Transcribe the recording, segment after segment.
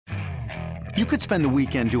You could spend the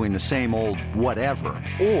weekend doing the same old whatever,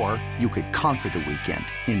 or you could conquer the weekend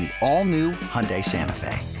in the all-new Hyundai Santa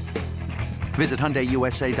Fe. Visit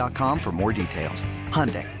HyundaiUSA.com for more details.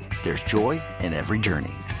 Hyundai, there's joy in every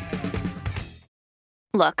journey.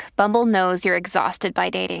 Look, Bumble knows you're exhausted by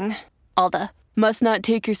dating. All the, must not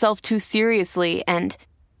take yourself too seriously, and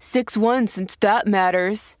 6'1" since that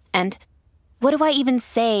matters. And what do I even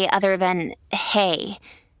say other than, hey?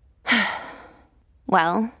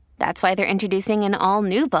 Well, that's why they're introducing an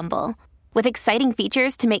all-new Bumble, with exciting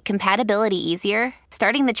features to make compatibility easier,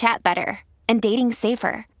 starting the chat better, and dating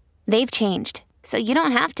safer. They've changed, so you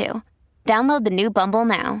don't have to. Download the new Bumble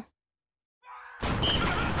now.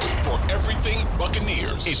 For everything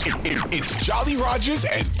Buccaneers, it's Jolly Rogers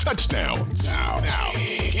and Touchdowns. Now,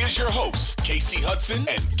 here's your hosts, Casey Hudson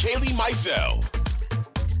and Kaylee Mizell.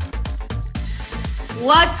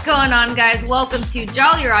 What's going on, guys? Welcome to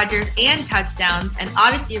Jolly Rogers and Touchdowns, an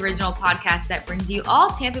Odyssey original podcast that brings you all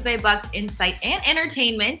Tampa Bay Bucs insight and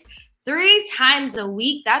entertainment 3 times a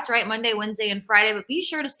week. That's right, Monday, Wednesday, and Friday. But be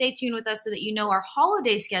sure to stay tuned with us so that you know our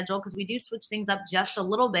holiday schedule, because we do switch things up just a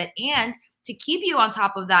little bit. And to keep you on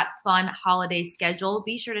top of that fun holiday schedule,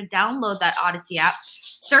 be sure to download that Odyssey app,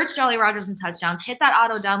 search Jolly Rogers and Touchdowns, hit that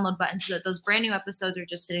auto download button so that those brand new episodes are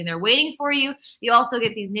just sitting there waiting for you. You also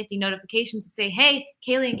get these nifty notifications that say, hey,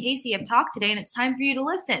 Kaylee and Casey have talked today and it's time for you to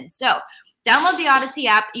listen. So download the Odyssey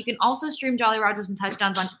app. You can also stream Jolly Rogers and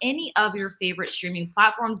Touchdowns on any of your favorite streaming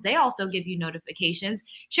platforms. They also give you notifications.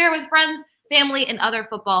 Share with friends, family, and other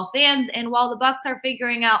football fans. And while the Bucs are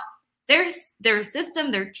figuring out their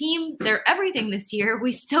system, their team, their everything this year,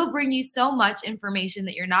 we still bring you so much information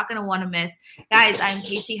that you're not going to want to miss. Guys, I'm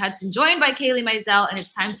Casey Hudson, joined by Kaylee Mizell, and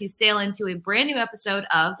it's time to sail into a brand new episode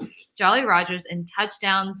of Jolly Rogers and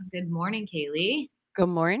Touchdowns. Good morning, Kaylee. Good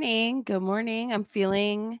morning. Good morning. I'm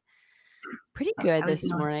feeling pretty good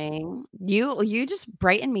this morning. You just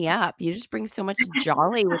brighten me up. You just bring so much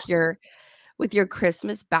jolly with your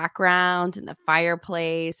Christmas background and the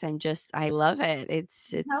fireplace. I love it.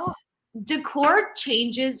 It's decor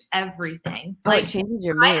changes everything. It changes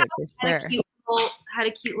your mood for sure. Had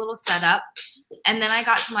a cute little setup, and then I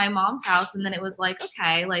got to my mom's house, and then it was like,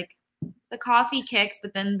 okay, like the coffee kicks,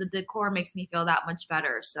 but then the decor makes me feel that much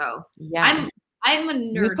better. So yeah, I'm a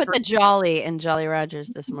nerd. You put the jolly in Jolly Rogers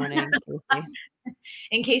this morning.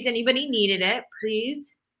 In case anybody needed it,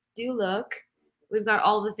 please do look. We've got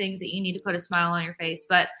all the things that you need to put a smile on your face,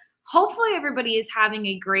 but hopefully everybody is having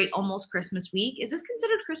a great almost Christmas week. Is this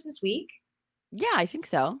considered Christmas week? Yeah, I think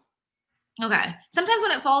so. Okay. Sometimes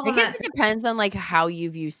when it falls on that, it depends on like how you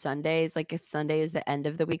view Sundays. Like if Sunday is the end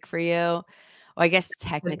of the week for you, well, I guess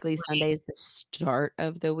technically Sunday is the start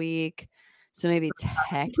of the week. So maybe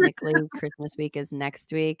technically Christmas week is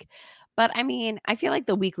next week. But I mean, I feel like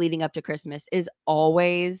the week leading up to Christmas is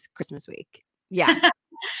always Christmas week. Yeah.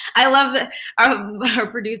 I love that our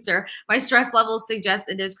producer, my stress levels suggest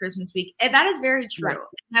it is Christmas week. And that is very true.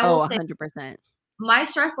 Right. I will say 100%. My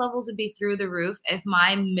stress levels would be through the roof if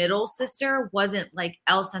my middle sister wasn't like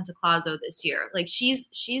El Santa Clauso this year. Like she's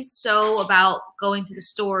so about going to the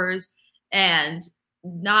stores and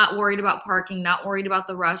not worried about parking, not worried about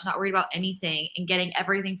the rush, not worried about anything, and getting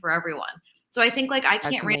everything for everyone. So I think like I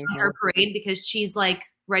can't rain on her parade because she's like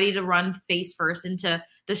ready to run face first into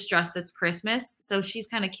the stress that's Christmas. So she's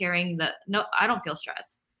kind of carrying no, I don't feel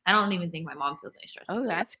stress. I don't even think my mom feels any stress. Oh,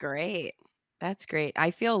 that's great. That's great.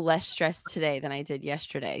 I feel less stressed today than I did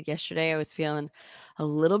yesterday. Yesterday I was feeling a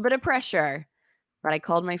little bit of pressure, but I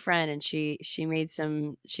called my friend and she made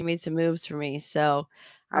some moves for me. So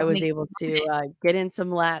I was able to get in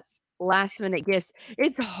some last minute gifts.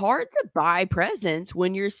 It's hard to buy presents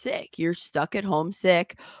when you're sick. You're stuck at home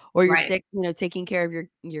sick, or you're sick, taking care of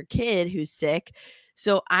your kid who's sick.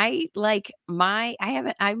 So I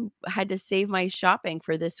had to save my shopping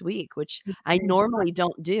for this week, which I normally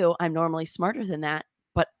don't do. I'm normally smarter than that,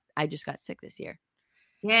 but I just got sick this year.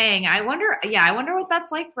 Dang. I wonder what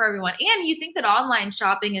that's like for everyone. And you think that online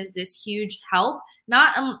shopping is this huge help?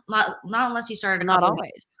 Not unless you started. Not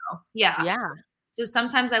always. Yeah. Yeah. So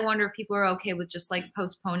sometimes I wonder if people are okay with just like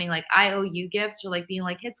postponing like IOU gifts, or like being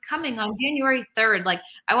like, it's coming on January 3rd. Like,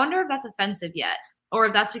 I wonder if that's offensive yet, or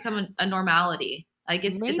if that's become a normality. Like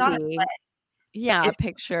it's on its way. Yeah, a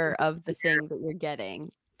picture of the thing that you're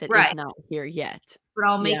getting that is not here yet. But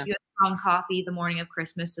I'll make you a strong coffee the morning of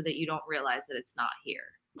Christmas so that you don't realize that it's not here.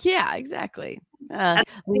 Yeah, exactly.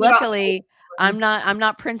 Luckily, I'm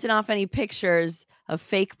not printing off any pictures of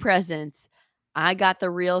fake presents. I got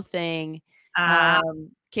the real thing.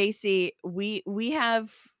 Casey, we got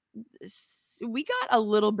a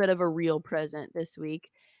little bit of a real present this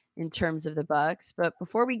week in terms of the Bucs, but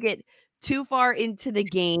before we get too far into the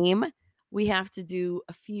game, we have to do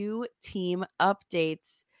a few team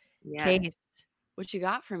updates. Yes. Case, what you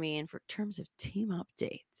got for me in terms of team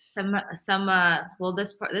updates? Well,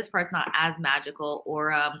 this part's not as magical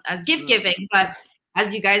or as gift giving, but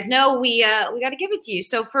as you guys know, we got to give it to you.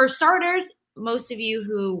 So for starters, most of you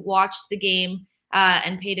who watched the game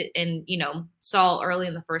and paid it and saw early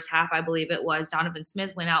in the first half, I believe it was, Donovan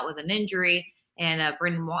Smith went out with an injury, and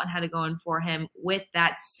Brendan Walton had to go in for him. With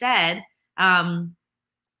that said, I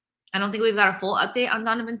don't think we've got a full update on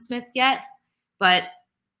Donovan Smith yet, but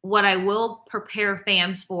what I will prepare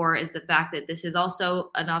fans for is the fact that this is also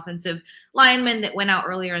an offensive lineman that went out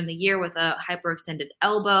earlier in the year with a hyperextended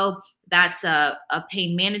elbow. That's a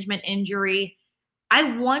pain management injury.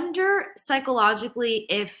 I wonder psychologically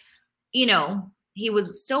if, he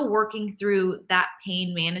was still working through that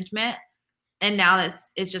pain management, and now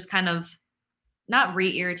it's just kind of not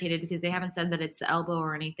re-irritated, because they haven't said that it's the elbow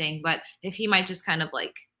or anything, but if he might just kind of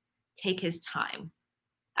like take his time.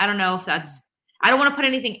 I don't know if I don't want to put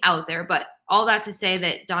anything out there, but all that to say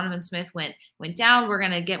that Donovan Smith went down. We're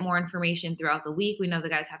going to get more information throughout the week. We know the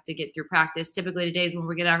guys have to get through practice. Typically today's when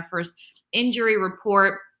we get our first injury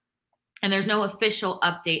report, and there's no official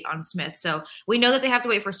update on Smith. So we know that they have to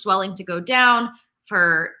wait for swelling to go down,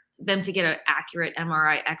 for them to get an accurate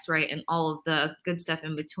MRI, X-ray, and all of the good stuff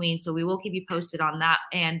in between. So we will keep you posted on that.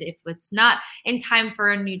 And if it's not in time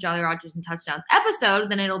for a new Jolly Rogers and Touchdowns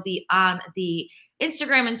episode, then it'll be on the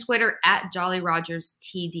Instagram and Twitter at Jolly Rogers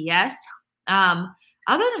TDS.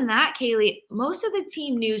 Other than that, Kaylee, most of the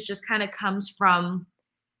team news just kind of comes from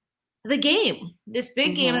the game, this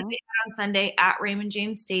big game that they had on Sunday at Raymond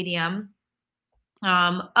James Stadium.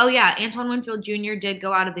 Antoine Winfield Jr. did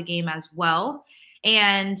go out of the game as well.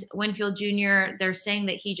 And Winfield Jr., they're saying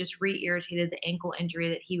that he just re-irritated the ankle injury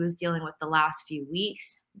that he was dealing with the last few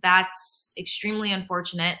weeks. That's extremely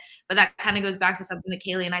unfortunate. But that kind of goes back to something that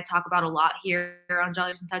Kaylee and I talk about a lot here on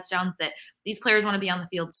Jollers and Touchdowns, that these players want to be on the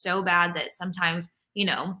field so bad that sometimes,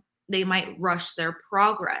 they might rush their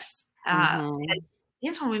progress. Because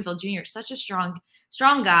Antoine Winfield Jr. is such a strong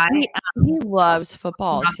guy. He loves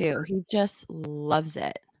football too. He just loves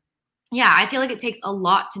it. Yeah, I feel like it takes a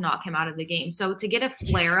lot to knock him out of the game. So to get a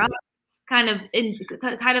flare up kind of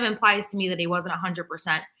implies to me that he wasn't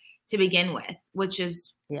 100% to begin with, which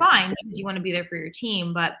is fine because you want to be there for your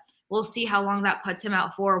team. But we'll see how long that puts him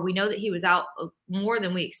out for. We know that he was out more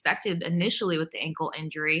than we expected initially with the ankle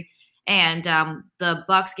injury. And the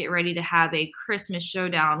Bucs get ready to have a Christmas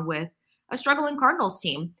showdown with a struggling Cardinals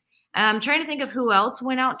team. I'm trying to think of who else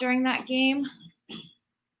went out during that game.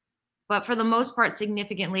 But for the most part,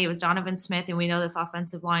 significantly, it was Donovan Smith, and we know this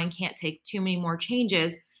offensive line can't take too many more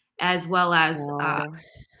changes, as well as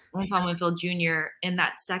Antoine Winfield Jr. in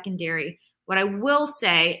that secondary. What I will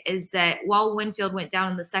say is that while Winfield went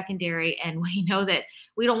down in the secondary, and we know that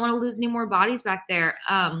we don't want to lose any more bodies back there,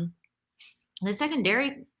 the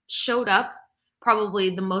secondary showed up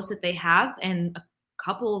probably the most that they have in a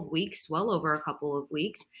couple of weeks, well over a couple of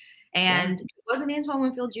weeks. And it wasn't Antoine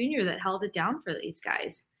Winfield Jr. that held it down for these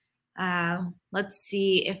guys. Let's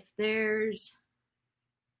see if there's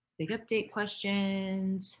big update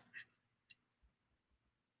questions.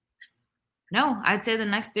 No, I'd say the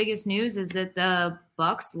next biggest news is that the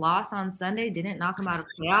Bucs loss on Sunday didn't knock them out of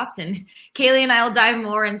playoffs, and Kaylee and I will dive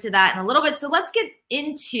more into that in a little bit. So let's get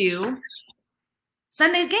into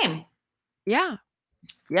Sunday's game. Yeah.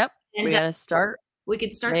 Yep. And we got to start. We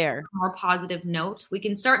could start there. On a more positive note. We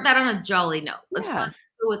can start that on a jolly note. Let's go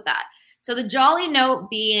with that. So the jolly note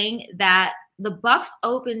being that the Bucs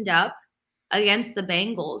opened up against the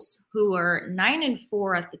Bengals, who were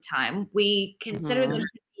 9-4 at the time. We consider them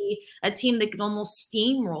to be a team that could almost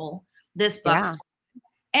steamroll this Bucs.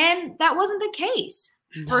 And that wasn't the case.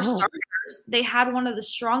 No. For starters, they had one of the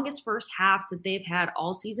strongest first halves that they've had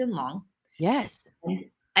all season long. Yes. And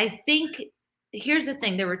I think here's the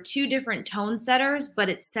thing. There were two different tone setters, but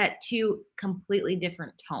it set two completely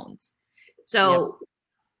different tones. So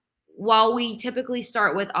while we typically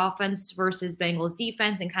start with offense versus Bengals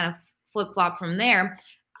defense and kind of flip-flop from there,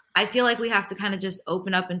 I feel like we have to kind of just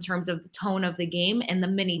open up in terms of the tone of the game and the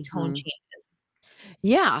mini tone changes.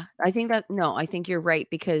 Yeah, I think you're right,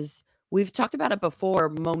 because we've talked about it before.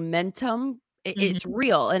 Momentum, it's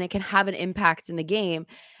real, and it can have an impact in the game.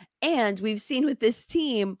 And we've seen with this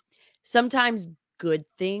team, sometimes good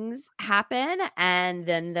things happen and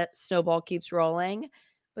then that snowball keeps rolling.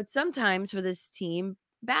 But sometimes for this team,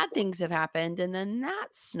 bad things have happened and then that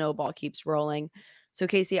snowball keeps rolling. So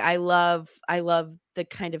Casey, I love the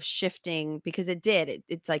kind of shifting, because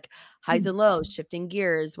it's like highs and lows, shifting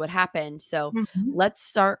gears, what happened. So let's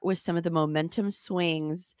start with some of the momentum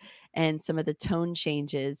swings and some of the tone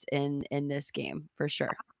changes in this game for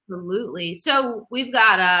sure. Absolutely. So we've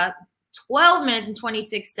got 12 minutes and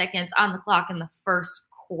 26 seconds on the clock in the first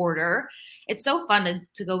quarter. It's so fun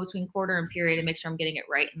to go between quarter and period and make sure I'm getting it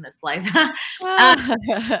right in this life.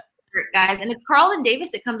 Guys, and it's Carlton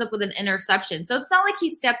Davis that comes up with an interception. So it's not like he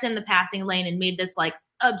stepped in the passing lane and made this like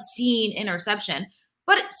obscene interception.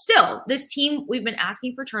 But still, this team, we've been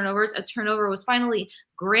asking for turnovers. A turnover was finally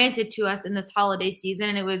granted to us in this holiday season,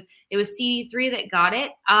 and it was CD3 that got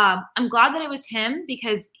it. I'm glad that it was him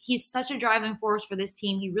because he's such a driving force for this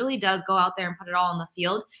team. He really does go out there and put it all on the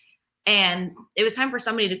field. And it was time for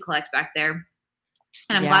somebody to collect back there.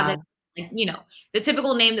 And I'm glad that, the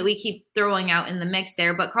typical name that we keep throwing out in the mix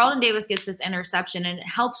there. But Carlton Davis gets this interception, and it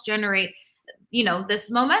helps generate,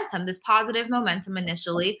 this momentum, this positive momentum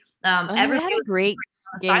initially. He had a great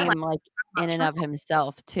game, like in and of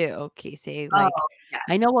himself too, Casey. Like, yes.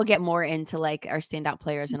 I know we'll get more into like our standout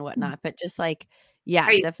players and whatnot, but just like,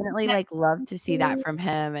 definitely like love to see that from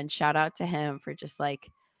him, and shout out to him for just like,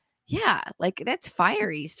 like that's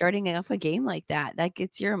fiery starting off a game like that. That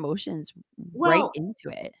gets your emotions right into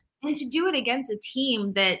it. And to do it against a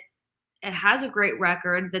team that it has a great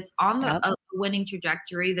record, that's on a winning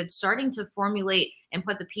trajectory, that's starting to formulate and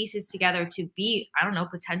put the pieces together to be, I don't know,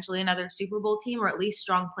 potentially another Super Bowl team or at least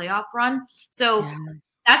strong playoff run. So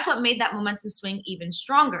that's what made that momentum swing even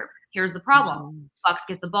stronger. Here's the problem. Bucs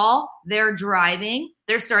get the ball. They're driving.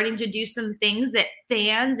 They're starting to do some things that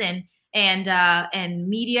fans and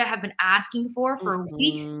media have been asking for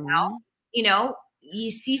weeks now.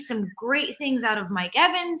 You see some great things out of Mike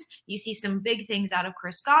Evans. You see some big things out of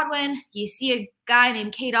Chris Godwin. You see a guy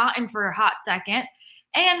named Cade Otton for a hot second.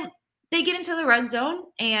 And they get into the red zone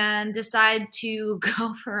and decide to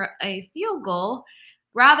go for a field goal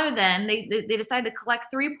rather than they decide to collect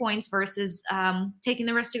 3 points versus taking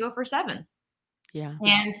the risk to go for 7. Yeah.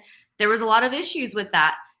 And there was a lot of issues with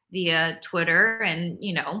that via Twitter and,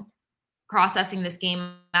 processing this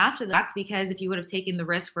game after the fact, because if you would have taken the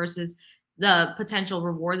risk versus the potential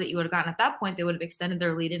reward that you would have gotten at that point, they would have extended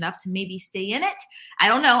their lead enough to maybe stay in it. I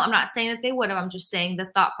don't know. I'm not saying that they would have. I'm just saying the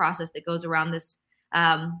thought process that goes around this.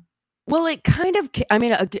 Well, it kind of,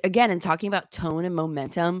 again, in talking about tone and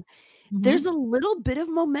momentum, there's a little bit of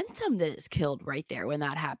momentum that is killed right there when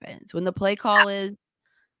that happens. When the play call is,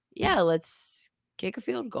 let's kick a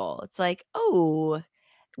field goal. It's like, oh,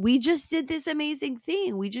 we just did this amazing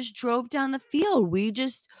thing. We just drove down the field.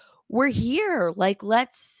 We're here. Like,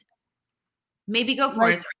 let's maybe go for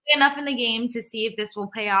it. It's really enough in the game to see if this will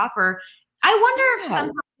pay off. Or I wonder if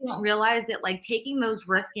sometimes you don't realize that like taking those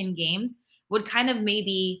risks in games would kind of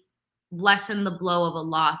maybe lessen the blow of a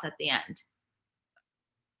loss at the end.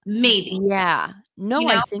 Maybe. Yeah. No,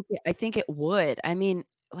 I think it would. I mean,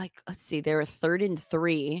 like, let's see, they were 3rd and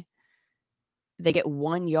 3. They get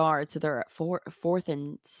 1 yard, so they're at 4th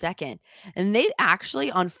and 2nd. And they actually,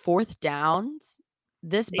 on 4th downs,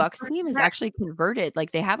 this Bucs team is actually converted. Like,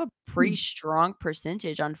 they have a pretty strong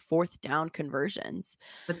percentage on 4th down conversions.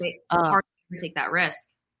 But they hard to take that risk.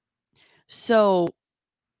 So,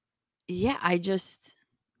 I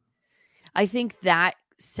think that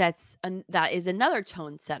that is another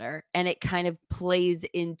tone setter, and it kind of plays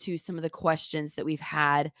into some of the questions that we've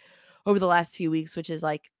had over the last few weeks, which is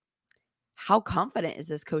like, how confident is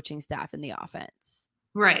this coaching staff in the offense?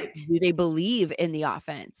 Right. Do they believe in the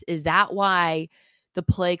offense? Is that why the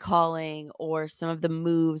play calling or some of the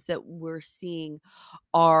moves that we're seeing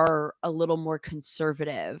are a little more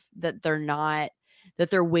conservative, that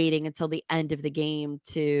they're waiting until the end of the game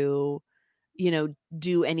to,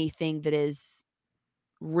 do anything that is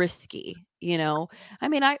risky, I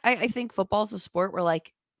mean, I think football's a sport where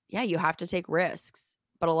like, you have to take risks,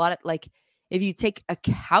 but a lot of like, if you take a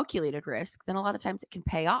calculated risk, then a lot of times it can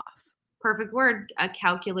pay off. Perfect word, a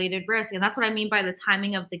calculated risk. And that's what I mean by the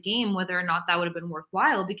timing of the game, whether or not that would have been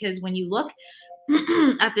worthwhile. Because when you look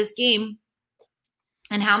at this game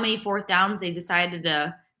and how many 4th downs they decided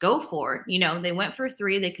to go for, they went for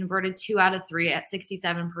 3, they converted 2 out of 3 at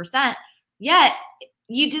 67%. Yet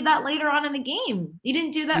you did that later on in the game. You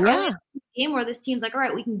didn't do that early in the game where this team's like, all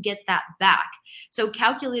right, we can get that back. So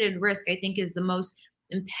calculated risk, I think, is the most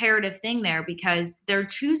imperative thing there, because they're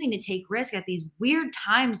choosing to take risk at these weird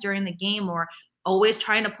times during the game, or always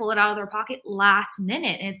trying to pull it out of their pocket last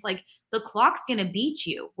minute. And it's like the clock's going to beat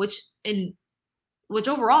you, which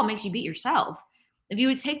overall makes you beat yourself. If you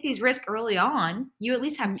would take these risks early on, you at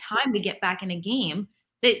least have time to get back in a game.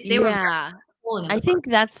 They were I think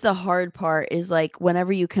that's the hard part, is like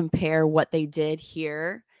whenever you compare what they did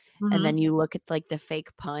here and then you look at like the fake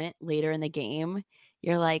punt later in the game,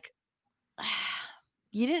 you're like,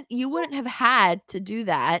 you wouldn't have had to do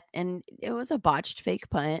that. And it was a botched fake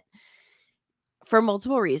punt for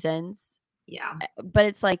multiple reasons. Yeah. But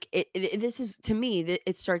it's like this is, to me,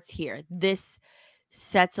 it starts here. This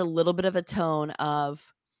sets a little bit of a tone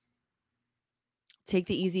of take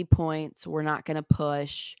the easy points. We're not going to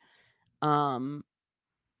push. Yeah,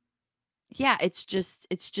 it's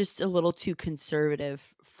just a little too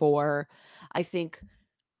conservative for, I think,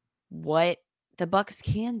 what the Bucs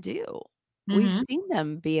can do. We've Mhm. seen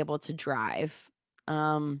them be able to drive.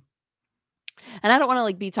 Um, and I don't want to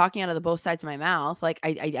like be talking out of the both sides of my mouth. Like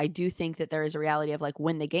I do think that there is a reality of like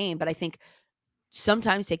win the game, but I think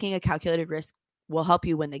sometimes taking a calculated risk will help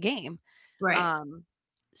you win the game. Right.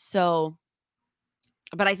 So,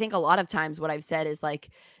 but I think a lot of times what I've said is like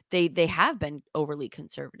they have been overly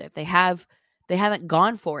conservative. They haven't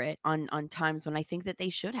gone for it on times when I think that they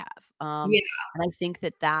should have. Yeah. And I think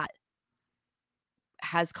that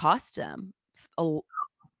has cost them a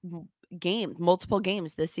multiple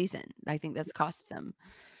games this season. I think that's cost them.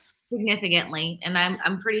 Significantly, and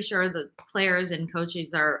I'm pretty sure the players and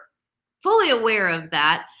coaches are fully aware of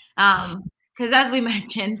that. Because as we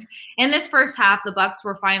mentioned, in this first half, the Bucs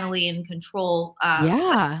were finally in control.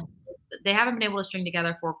 Yeah. They haven't been able to string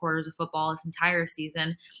together 4 quarters of football this entire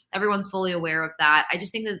season. Everyone's fully aware of that. I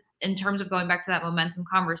just think that in terms of going back to that momentum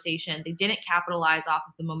conversation, they didn't capitalize off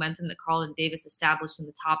of the momentum that Carlton Davis established in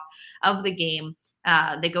the top of the game.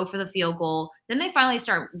 They go for the field goal. Then they finally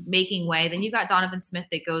start making way. Then you got Donovan Smith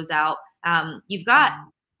that goes out. You've got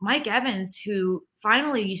Mike Evans, who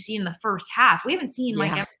finally you see in the first half. We haven't seen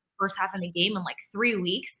Mike Evans first half in a game in like 3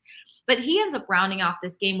 weeks. But he ends up rounding off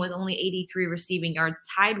this game with only 83 receiving yards,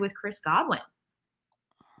 tied with Chris Godwin.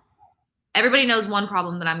 Everybody knows one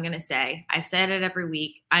problem that I'm going to say. I said it every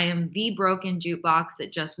week. I am the broken jukebox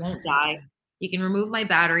that just won't die. You can remove my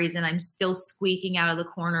batteries and I'm still squeaking out of the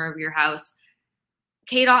corner of your house.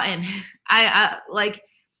 K. Dotton,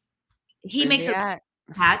 he makes a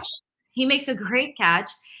catch. He makes a great catch.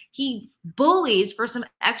 He bullies for some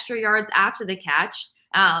extra yards after the catch.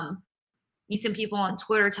 You see some people on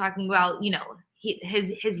Twitter talking about,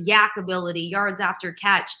 his yak ability, yards after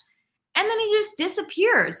catch. And then he just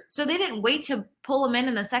disappears. So they didn't wait to pull him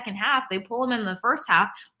in the second half. They pull him in the first half.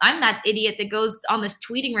 I'm that idiot that goes on this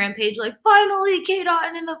tweeting rampage like, finally, K.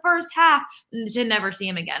 Dotton in the first half, and to never see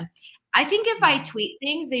him again. I think if I tweet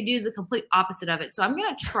things, they do the complete opposite of it. So I'm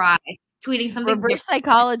going to try tweeting something Reverse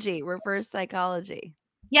psychology.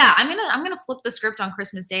 Yeah, I'm gonna flip the script on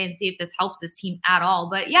Christmas Day and see if this helps this team at all.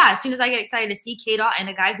 But yeah, as soon as I get excited to see K. Dot and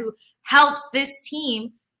a guy who helps this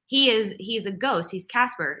team, he's a ghost. He's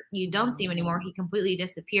Casper. You don't see him anymore. He completely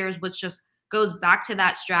disappears, which just goes back to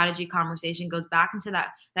that strategy conversation, goes back into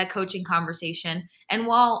that coaching conversation. And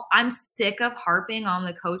while I'm sick of harping on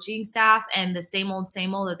the coaching staff and the same old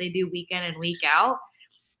that they do week in and week out,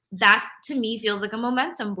 that to me feels like a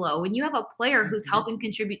momentum blow. When you have a player who's helping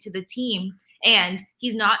contribute to the team and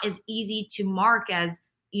he's not as easy to mark as,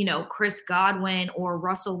 Chris Godwin or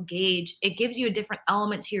Russell Gage, it gives you a different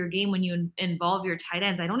element to your game when you involve your tight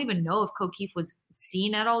ends. I don't even know if O'Keefe was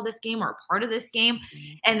seen at all this game or a part of this game.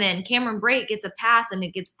 And then Cameron Brate gets a pass and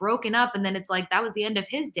it gets broken up. And then it's like, that was the end of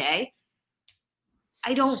his day.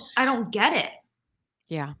 I don't get it.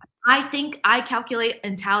 Yeah. I think I calculate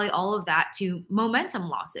and tally all of that to momentum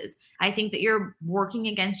losses. I think that you're working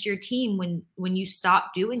against your team when you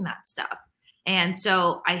stop doing that stuff. And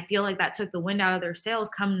so I feel like that took the wind out of their sails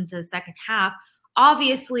coming into the second half.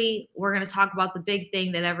 Obviously, we're going to talk about the big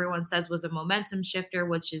thing that everyone says was a momentum shifter,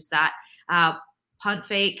 which is that punt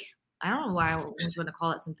fake. I don't know why I was going to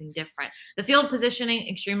call it something different. The field positioning,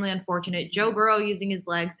 extremely unfortunate. Joe Burrow using his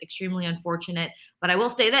legs, extremely unfortunate. But I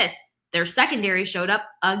will say this. Their secondary showed up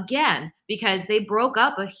again because they broke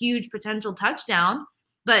up a huge potential touchdown,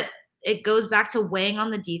 but it goes back to weighing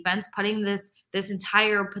on the defense, putting this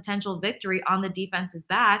entire potential victory on the defense's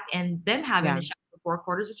back and them having to shut for 4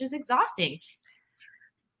 quarters, which is exhausting.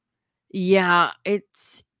 Yeah,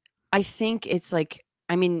 I think it's like,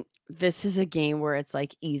 this is a game where it's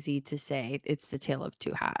like easy to say it's the tale of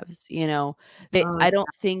two halves. I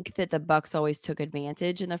don't think that the Bucs always took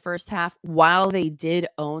advantage in the first half. While they did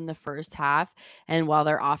own the first half, and while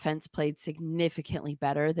their offense played significantly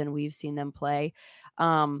better than we've seen them play,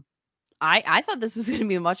 I thought this was going to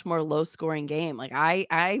be a much more low scoring game. Like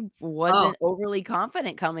I wasn't overly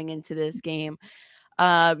confident coming into this game.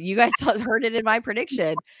 You guys heard it in my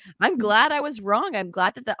prediction. I'm glad I was wrong. I'm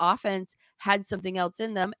glad that the offense had something else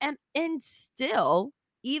in them. And still,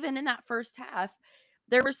 even in that first half,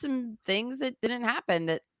 there were some things that didn't happen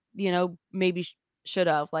that, maybe should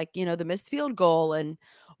have, like, the missed field goal and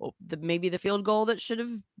maybe the field goal that should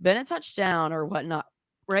have been a touchdown or whatnot.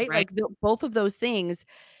 Right? Like both of those things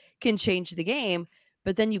can change the game.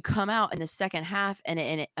 But then you come out in the second half and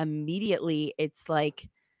it immediately it's like,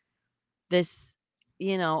 this,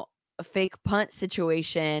 a fake punt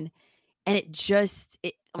situation. And it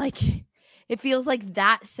feels like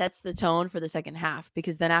that sets the tone for the second half,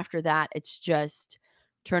 because then after that, it's just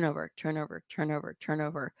turnover. Right.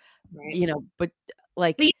 But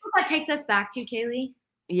But you know what that takes us back to, Kaylee?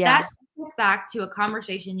 yeah, That takes us back to a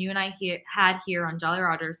conversation you and I had here on Jolly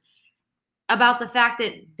Rogers about the fact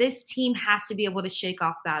that this team has to be able to shake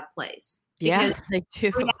off bad plays. Because they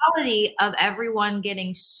do. the reality of everyone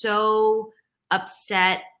getting so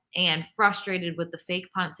upset and frustrated with the fake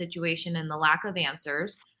punt situation and the lack of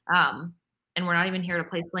answers. And we're not even here to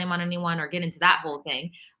place blame on anyone or get into that whole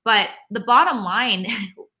thing. But the bottom line,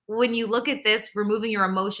 when you look at this, removing your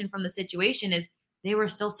emotion from the situation, is they were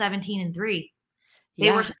still 17-3. They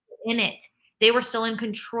Yeah. were still in it. They were still in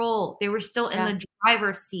control. They were still in the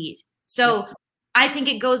driver's seat. So I think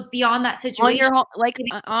it goes beyond that situation.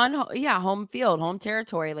 On your home field, home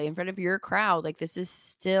territory, like in front of your crowd. Like, this is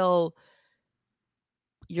still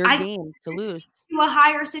your game to lose. To a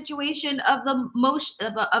higher situation of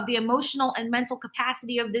the emotional and mental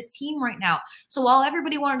capacity of this team right now. So while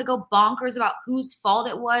everybody wanted to go bonkers about whose fault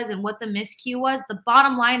it was and what the miscue was, the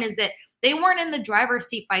bottom line is that they weren't in the driver's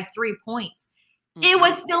seat by 3 points. Mm-hmm. It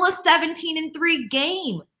was still a 17-3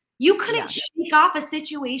 game. You couldn't shake off a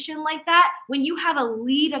situation like that when you have a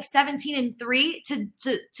lead of 17-3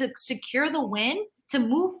 to secure the win, to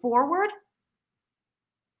move forward.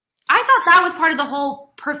 I thought that was part of the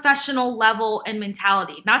whole professional level and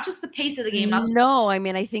mentality, not just the pace of the game. No, I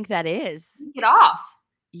mean, I think that is. Get off.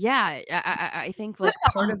 Yeah, I think like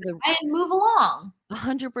part of the and move along.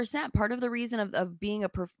 100%. Part of the reason of being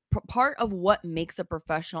part of what makes a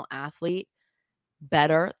professional athlete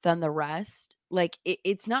better than the rest, like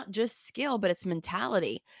it's not just skill, but it's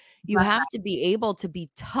mentality. You have to be able to be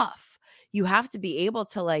tough. You have to be able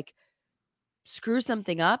to like screw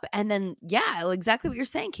something up, and then exactly what you're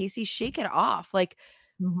saying, Casey, shake it off. Like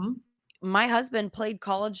my husband played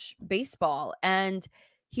college baseball, and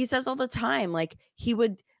he says all the time, like he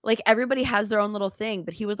would, like, everybody has their own little thing,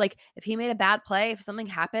 but he would, like, if he made a bad play, if something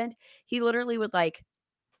happened, he literally would like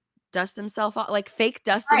dust himself off, like fake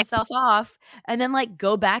dust himself off, and then like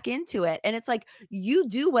go back into it. And it's like, you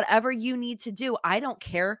do whatever you need to do. I don't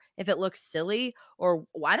care if it looks silly, or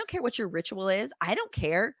I don't care what your ritual is. I don't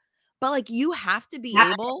care. But like, you have to be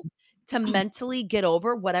able to mentally get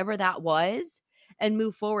over whatever that was and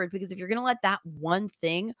move forward. Because if you're going to let that one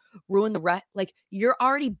thing ruin the rest, like, you're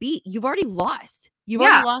already beat. You've already lost. You've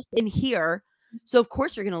already lost in here. So of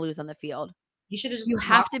course you're going to lose on the field. You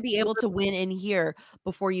have to be able to win in here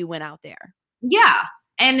before you win out there. Yeah.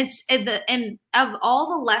 And and of all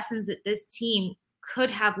the lessons that this team could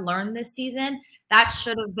have learned this season, that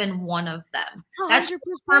should have been one of them. 100%. That's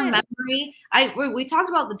our memory. We talked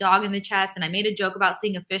about the dog in the chest, and I made a joke about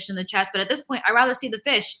seeing a fish in the chest, but at this point, I'd rather see the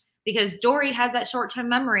fish, because Dory has that short-term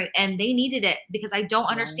memory, and they needed it, because I don't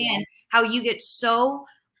understand how you get so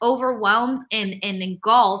overwhelmed and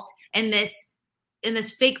engulfed in this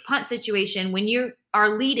fake punt situation when you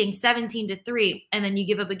are leading 17-3, and then you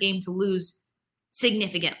give up a game to lose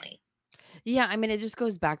significantly. Yeah, I mean, it just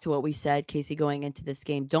goes back to what we said, Casey, going into this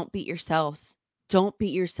game. Don't beat yourselves. Don't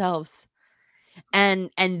beat yourselves. And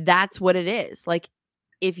that's what it is. Like,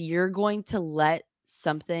 if you're going to let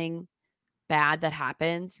something bad that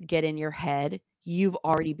happens get in your head, you've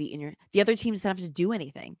already beaten the other team doesn't have to do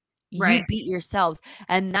anything. You beat yourselves.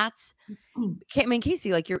 And that's, I mean,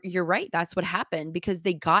 Casey, like, you're right. That's what happened, because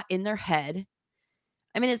they got in their head.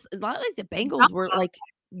 I mean, it's not like the Bengals were like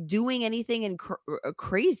doing anything and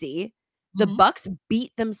crazy. The Bucs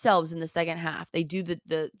beat themselves in the second half. They do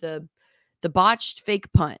the botched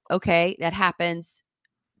fake punt. Okay, that happens,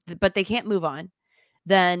 but they can't move on.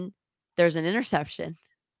 Then there's an interception.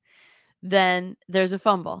 Then there's a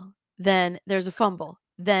fumble. Then there's a fumble.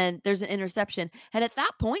 Then there's an interception. And at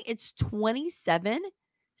that point, it's 27-17.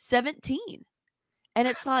 And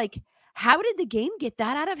it's like, how did the game get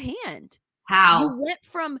that out of hand? How? You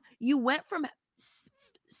went from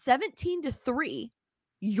 17-3.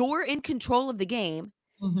 You're in control of the game.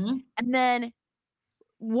 And then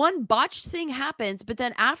one botched thing happens, but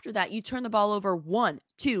then after that, you turn the ball over 1,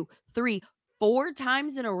 2, 3, 4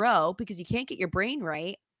 times in a row because you can't get your brain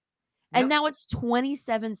right. And now it's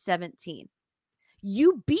 27-17.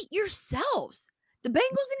 You beat yourselves. The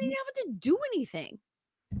Bengals didn't even have to do anything.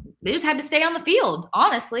 They just had to stay on the field,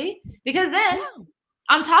 honestly, because then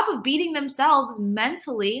on top of beating themselves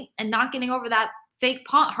mentally and not getting over that fake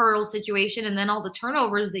punt hurdle situation, and then all the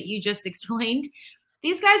turnovers that you just explained,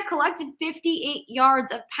 these guys collected 58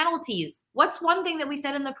 yards of penalties. What's one thing that we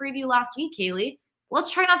said in the preview last week, Kaylee?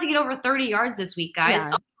 Let's try not to get over 30 yards this week, guys.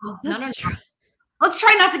 Yeah, no. Let's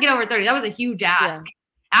try not to get over 30. That was a huge ask.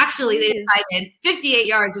 Actually, they decided 58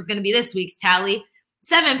 yards was going to be this week's tally.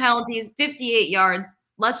 7 penalties, 58 yards.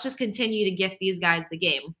 Let's just continue to gift these guys the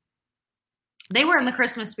game. They were in the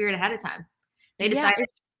Christmas spirit ahead of time. They decided.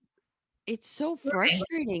 It's so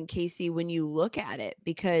frustrating, Casey, when you look at it,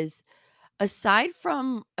 because aside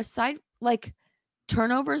like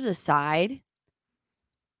turnovers aside,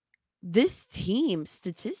 this team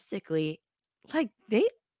statistically, like they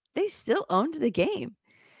still owned the game.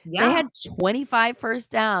 Yeah. They had 25 first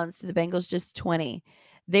downs to the Bengals just 20.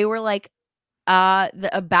 They were like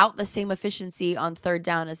about the same efficiency on third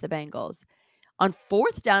down as the Bengals. On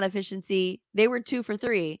fourth down efficiency, they were 2 for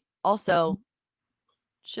 3. Also,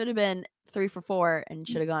 should have been 3 for 4 and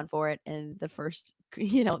should have gone for it in the first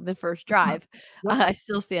drive. I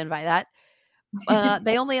still stand by that.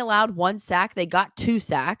 They only allowed 1 sack. They got 2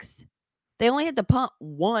 sacks. They only had to punt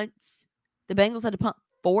once. The Bengals had to punt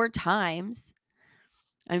 4 times.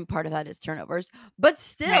 I mean, part of that is turnovers, but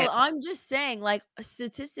still, right. I'm just saying, like,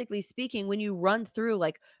 statistically speaking, when you run through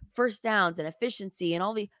like first downs and efficiency and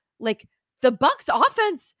all the Bucs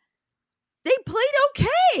offense, they played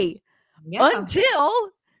okay until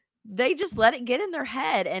they just let it get in their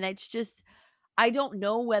head. And it's just, I don't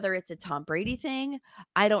know whether it's a Tom Brady thing.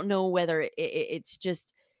 I don't know whether it's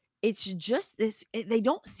just this. They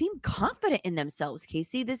don't seem confident in themselves,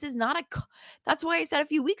 Casey. This is not that's why I said a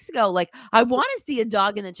few weeks ago, like, I want to see a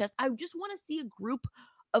dog in the chest. I just want to see a group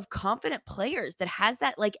of confident players that has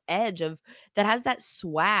that like edge that has that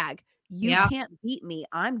swag. You can't beat me.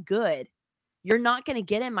 I'm good. You're not going to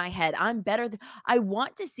get in my head. I'm better. I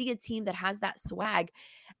want to see a team that has that swag.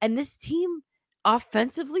 And this team,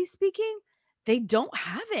 offensively speaking, they don't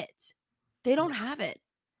have it. They don't have it.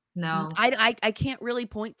 No. I can't really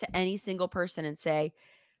point to any single person and say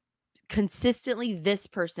consistently this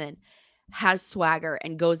person has swagger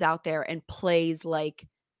and goes out there and plays like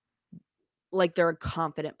they're a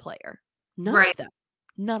confident player.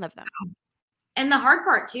 None of them. And the hard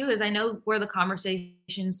part too is I know where the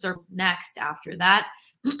conversation starts next after that.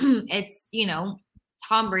 It's,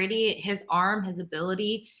 Tom Brady, his arm, his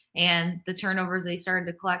ability, and the turnovers they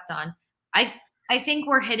started to collect on. I think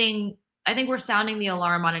we're sounding the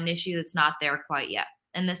alarm on an issue that's not there quite yet.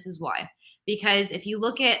 And this is why. Because if you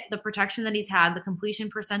look at the protection that he's had, the completion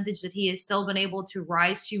percentage that he has still been able to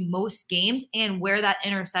rise to most games, and where that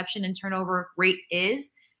interception and turnover rate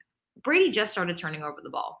is, Brady just started turning over the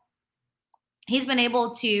ball. He's been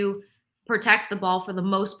able to protect the ball for the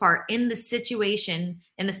most part in the situational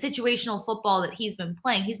football that he's been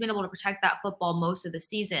playing. He's been able to protect that football most of the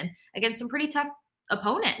season against some pretty tough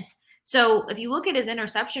opponents. So if you look at his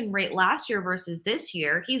interception rate last year versus this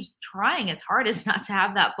year, he's trying as hard as not to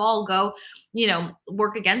have that ball go,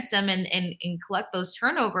 work against him and collect those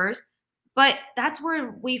turnovers. But that's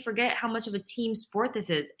where we forget how much of a team sport this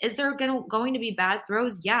is. Is there going to be bad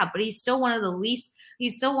throws? Yeah, but he's still one of the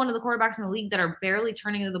quarterbacks in the league that are barely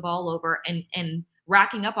turning the ball over and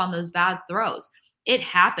racking up on those bad throws. It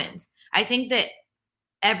happens. I think that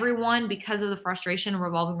everyone, because of the frustration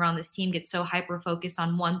revolving around this team, gets so hyper-focused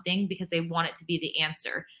on one thing because they want it to be the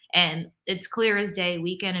answer. And it's clear as day,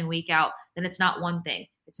 week in and week out, that it's not one thing.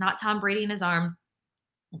 It's not Tom Brady and his arm.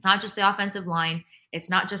 It's not just the offensive line. It's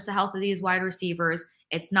not just the health of these wide receivers.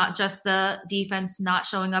 It's not just the defense not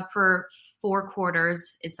showing up for 4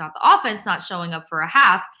 quarters. It's not the offense not showing up for a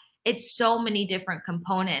half. It's so many different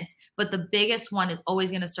components. But the biggest one is always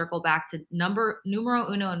going to circle back to numero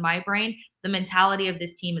uno in my brain. The mentality of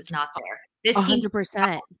this team is not there. This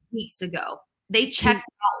 100%. Team weeks ago. They checked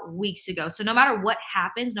out weeks ago. So no matter what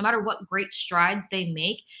happens, no matter what great strides they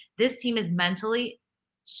make, this team is mentally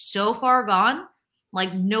so far gone.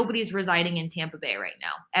 Like, nobody's residing in Tampa Bay right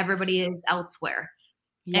now. Everybody is elsewhere.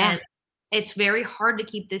 Yeah. And it's very hard to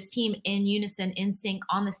keep this team in unison, in sync,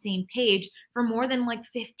 on the same page for more than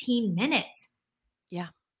 15 minutes. Yeah.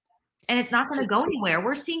 And it's not going to go anywhere.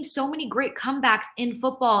 We're seeing so many great comebacks in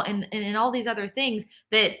football and all these other things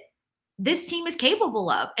that this team is capable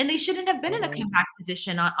of. And they shouldn't have been in a comeback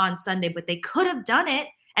position on Sunday, but they could have done it.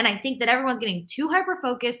 And I think that everyone's getting too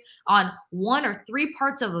hyper-focused on 1 or 3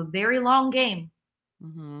 parts of a very long game.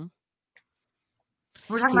 Mm-hmm.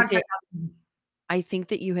 We're talking about I think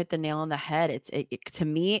that you hit the nail on the head. To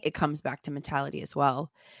me, it comes back to mentality as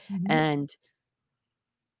well. Mm-hmm. And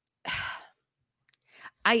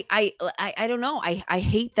I don't know. I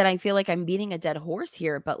hate that I feel like I'm beating a dead horse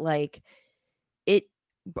here, but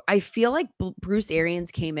I feel like Bruce Arians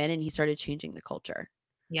came in and he started changing the culture.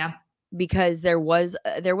 Yeah. Because there was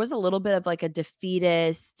a little bit of a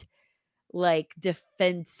defeatist,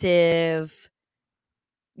 defensive,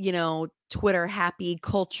 Twitter happy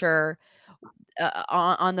culture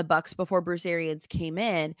on the Bucs before Bruce Arians came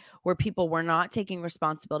in, where people were not taking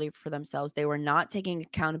responsibility for themselves. They were not taking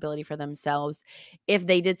accountability for themselves. If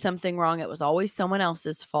they did something wrong, it was always someone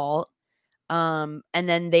else's fault. And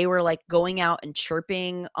then they were like going out and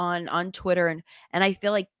chirping on Twitter. And I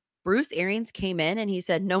feel like Bruce Arians came in and he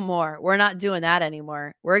said, no more. We're not doing that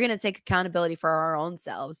anymore. We're going to take accountability for our own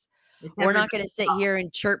selves. We're not going to sit here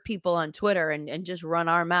and chirp people on Twitter and just run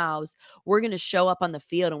our mouths. We're going to show up on the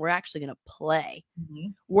field and we're actually going to play. Mm-hmm.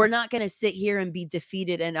 We're not going to sit here and be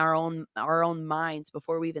defeated in our own minds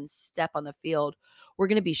before we even step on the field. We're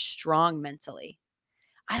going to be strong mentally.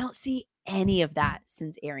 I don't see any of that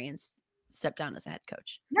since Arians stepped down as a head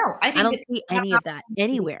coach. No, I don't see any of that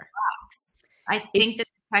anywhere. I think that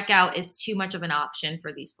the checkout is too much of an option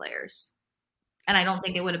for these players. And I don't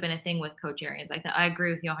think it would have been a thing with Coach Arians. I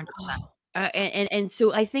agree with you 100%. And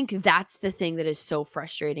so I think that's the thing that is so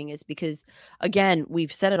frustrating is because, again,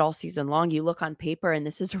 we've said it all season long. You look on paper and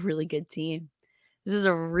this is a really good team. This is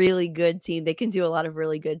a really good team. They can do a lot of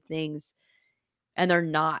really good things and they're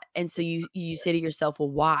not. And so you say to yourself, well,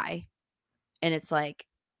 why? And it's like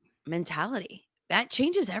mentality. That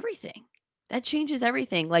changes everything.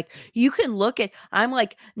 Like you can look at, I'm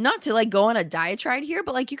like, not to like go on a diatribe here,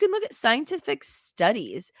 but like you can look at scientific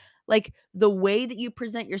studies, like the way that you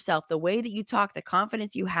present yourself, the way that you talk, the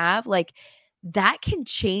confidence you have, like that can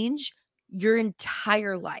change your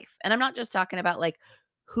entire life. And I'm not just talking about like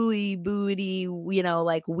hooey booty,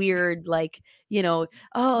 like weird, like,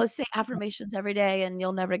 say affirmations every day and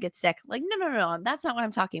you'll never get sick. Like, no. That's not what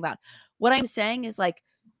I'm talking about. What I'm saying is like,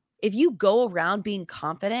 if you go around being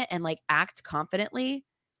confident and like act confidently,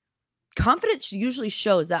 confidence usually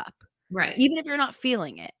shows up. Right. Even if you're not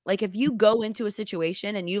feeling it. Like if you go into a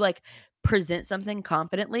situation and you like present something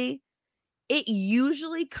confidently, it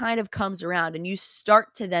usually kind of comes around and you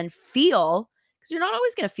start to then feel, because you're not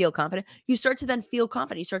always going to feel confident. You start to then feel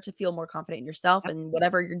confident. You start to feel more confident in yourself and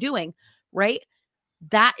whatever you're doing. Right.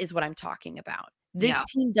 That is what I'm talking about. This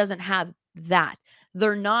team doesn't have that.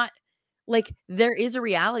 They're not. Like there is a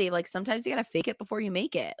reality of like sometimes you got to fake it before you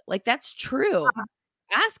make it. Like that's true.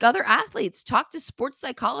 Ask other athletes, talk to sports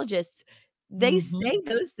psychologists. They say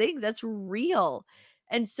those things. That's real.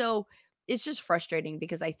 And so it's just frustrating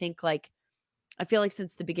because I think like, I feel like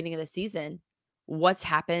since the beginning of the season, what's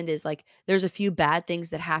happened is like, there's a few bad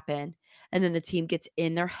things that happen and then the team gets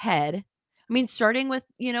in their head. I mean, starting with,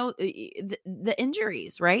 the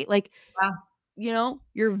injuries, right? Like,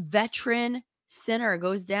 your veteran center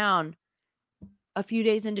goes down a few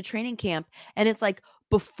days into training camp. And it's like,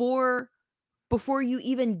 before you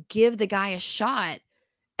even give the guy a shot,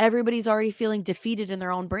 everybody's already feeling defeated in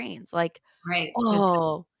their own brains. Like, right.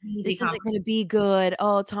 Oh, this isn't going to be good.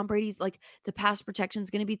 Oh, Tom Brady's like the pass protection is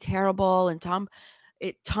going to be terrible. And Tom's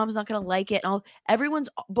not going to like it. And everyone's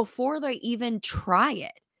before they even try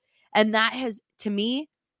it. And that has, to me,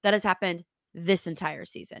 that has happened this entire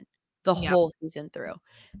season, the whole season through.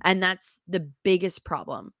 And that's the biggest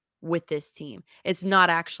problem with this team. It's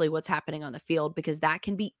not actually what's happening on the field because that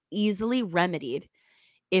can be easily remedied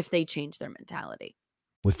if they change their mentality.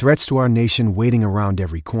 With threats to our nation waiting around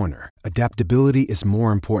every corner, adaptability is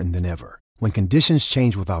more important than ever. When conditions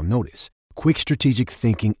change without notice, quick strategic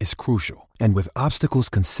thinking is crucial. And with obstacles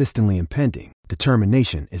consistently impending,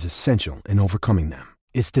 determination is essential in overcoming them.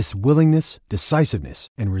 It's this willingness, decisiveness,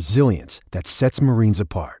 and resilience that sets Marines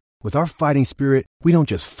apart. With our fighting spirit, we don't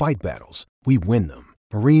just fight battles, we win them.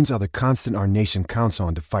 Marines are the constant our nation counts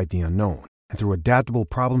on to fight the unknown. And through adaptable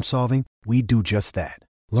problem solving, we do just that.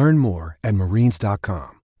 Learn more at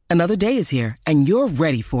marines.com. Another day is here, and you're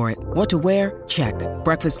ready for it. What to wear? Check.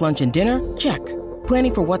 Breakfast, lunch, and dinner? Check.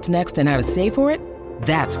 Planning for what's next and how to save for it?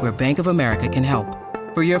 That's where Bank of America can help.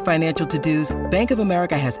 For your financial to-dos, Bank of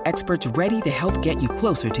America has experts ready to help get you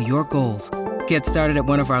closer to your goals. Get started at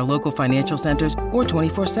one of our local financial centers or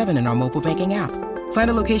 24/7 in our mobile banking app. Find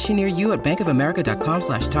a location near you at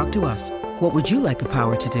bankofamerica.com/talktous. What would you like the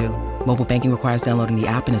power to do? Mobile banking requires downloading the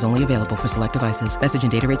app and is only available for select devices. Message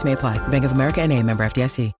and data rates may apply. Bank of America NA, member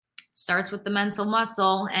FDIC. Starts with the mental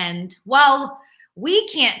muscle. And well, we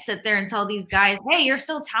can't sit there and tell these guys, hey, you're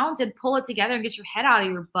so talented, pull it together and get your head out of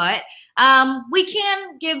your butt. We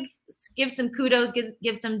can give some kudos,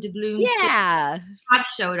 give some doubloons. Yeah. Have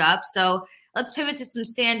showed up. So let's pivot to some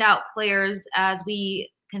standout players as we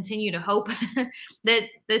continue to hope that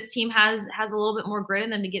this team has a little bit more grit in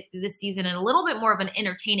them to get through this season in a little bit more of an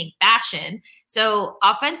entertaining fashion. So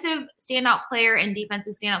offensive standout player and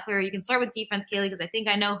defensive standout player. You can start with defense, Kaylee, because I think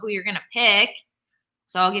I know who you're going to pick.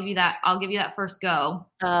 So I'll give you that first go.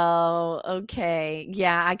 Oh, okay.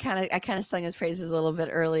 Yeah, I kind of sung his praises a little bit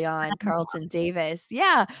early on. Carlton Davis.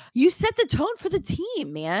 Yeah, you set the tone for the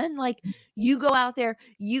team, man. Like you go out there,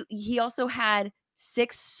 he also had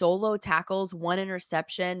 6 solo tackles, 1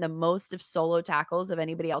 interception, the most of solo tackles of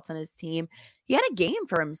anybody else on his team. He had a game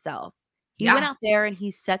for himself. He went Yeah. out there and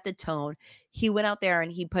he set the tone. He went out there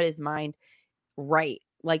and he put his mind right.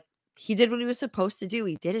 Like he did what he was supposed to do.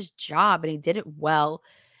 He did his job and he did it well.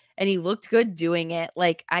 And he looked good doing it.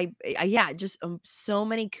 Like yeah, just so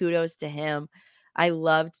many kudos to him. I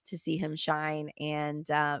loved to see him shine and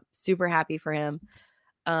super happy for him.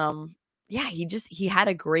 Yeah, he had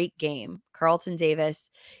a great game. Carlton Davis.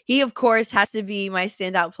 He of course has to be my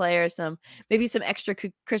standout player. Maybe some extra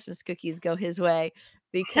Christmas cookies go his way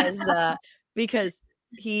because because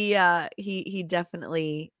he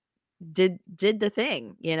definitely did the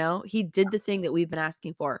thing, you know? He did the thing that we've been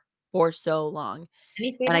asking for so long. And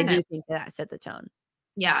he stayed And I in do it. think that set the tone.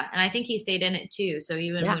 Yeah, and I think he stayed in it too. So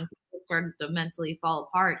even Yeah. when people started to mentally fall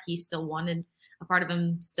apart, he still wanted a part of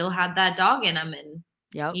him still had that dog in him, and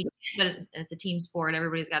Yep. but it's a team sport.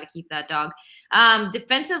 Everybody's got to keep that dog.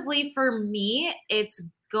 Defensively for me, it's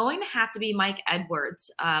going to have to be Mike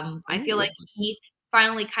Edwards. I feel like he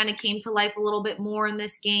finally kind of came to life a little bit more in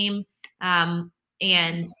this game.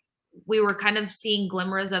 And we were kind of seeing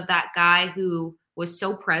glimmers of that guy who was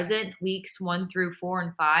so present weeks 1 through 4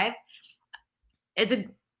 and 5.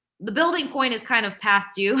 The building point is kind of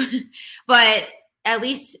past due, but at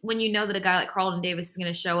least when you know that a guy like Carlton Davis is going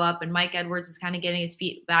to show up and Mike Edwards is kind of getting his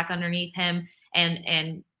feet back underneath him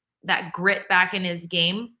and that grit back in his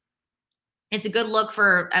game, it's a good look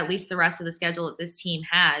for at least the rest of the schedule that this team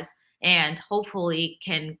has, and hopefully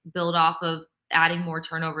can build off of adding more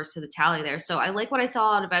turnovers to the tally there. So I like what I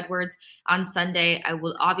saw out of Edwards on Sunday. I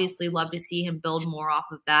would obviously love to see him build more off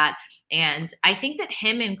of that. And I think that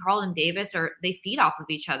him and Carlton Davis they feed off of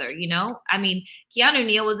each other, you know? I mean, Keanu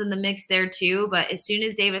Neal was in the mix there too, but as soon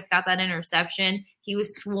as Davis got that interception, he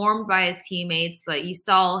was swarmed by his teammates, but you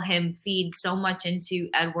saw him feed so much into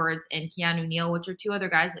Edwards and Keanu Neal, which are 2 other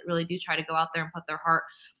guys that really do try to go out there and put their heart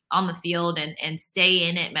on the field and stay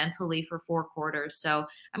in it mentally for 4 quarters. So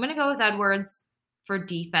I'm going to go with Edwards for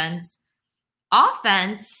defense.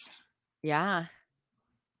 Offense. Yeah.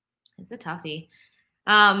 It's a toughie.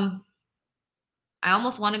 I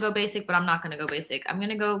almost want to go basic, but I'm not going to go basic. I'm going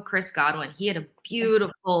to go Chris Godwin. He had a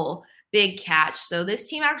beautiful big catch. So this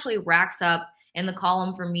team actually racks up in the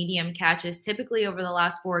column for medium catches. Typically over the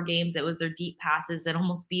last 4 games, it was their deep passes that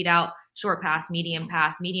almost beat out short pass, medium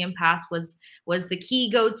pass. Medium pass was the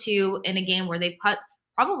key go-to in a game where they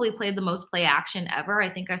probably played the most play action ever. I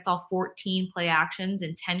think I saw 14 play actions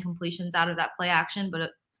and 10 completions out of that play action.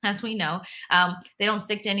 But as we know, they don't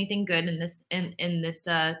stick to anything good in this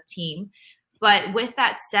team. But with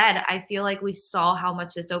that said, I feel like we saw how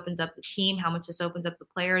much this opens up the team, how much this opens up the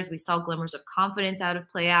players. We saw glimmers of confidence out of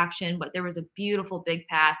play action, but there was a beautiful big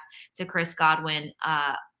pass to Chris Godwin.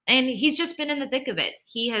 And he's just been in the thick of it.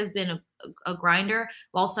 He has been a grinder.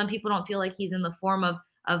 While some people don't feel like he's in the form of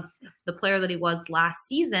the player that he was last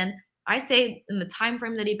season, I say in the time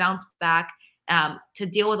frame that he bounced back, to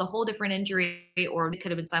deal with a whole different injury, or it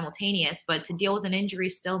could have been simultaneous, but to deal with an injury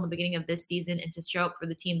still in the beginning of this season and to show up for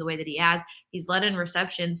the team the way that he has, he's led in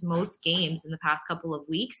receptions most games in the past couple of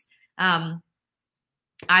weeks. Chris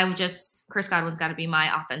Godwin's got to be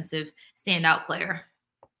my offensive standout player.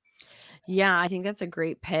 Yeah, I think that's a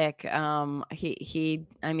great pick. I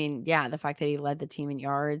mean, yeah, the fact that he led the team in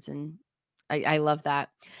yards, and I love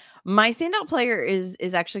that. My standout player is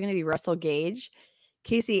actually going to be Russell Gage.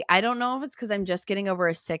 Casey, I don't know if it's because I'm just getting over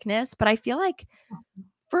a sickness, but I feel like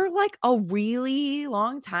for like a really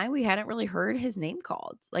long time, we hadn't really heard his name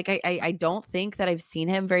called. Like, I don't think that I've seen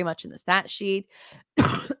him very much in the stat sheet.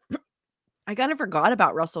 I kind of forgot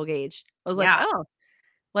about Russell Gage. I was like,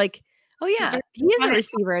 oh yeah, he is a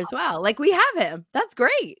receiver as well. Like, we have him. That's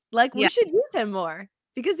great. Like, we should use him more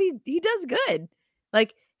because he does good.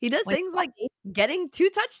 Like, he does things like getting 2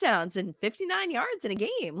 touchdowns and 59 yards in a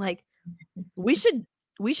game. Like, we should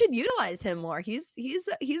utilize him more. He's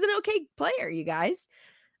an okay player, you guys.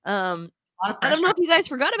 I don't know if you guys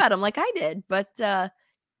forgot about him like I did, but I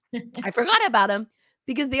forgot about him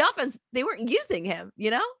because the offense, they weren't using him,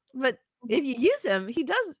 you know? But if you use him, he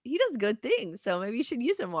does good things. So maybe you should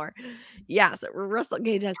use him more. Yeah, so Russell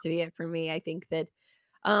Gage has to be it for me. I think that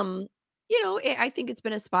I think it's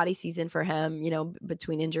been a spotty season for him,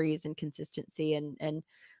 between injuries and consistency and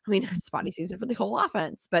I mean, spotty season for the whole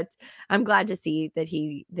offense, but I'm glad to see that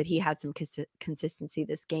he had some consistency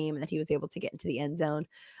this game and that he was able to get into the end zone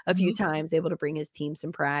a few times, able to bring his team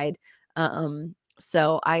some pride.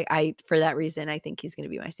 So I for that reason, I think he's going to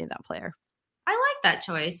be my standout player. I like that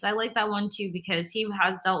choice. I like that one too because he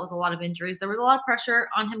has dealt with a lot of injuries. There was a lot of pressure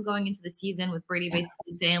on him going into the season with Brady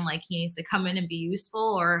basically saying like he needs to come in and be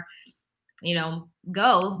useful or,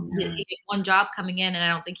 go. He did one job coming in, and I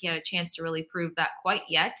don't think he had a chance to really prove that quite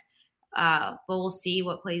yet. But we'll see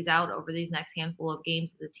what plays out over these next handful of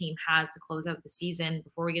games that the team has to close out the season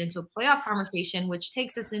before we get into a playoff conversation, which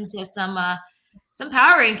takes us into some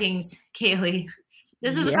power rankings, Kaylee.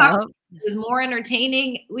 This is a conversation that was more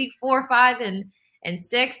entertaining week 4, 5, and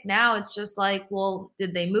 6. Now it's just like, well,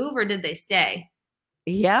 did they move or did they stay?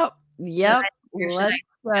 Yep. Let's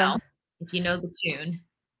if you know the tune.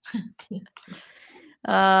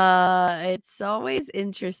 It's always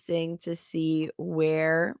interesting to see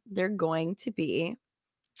where they're going to be.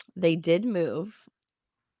 They did move.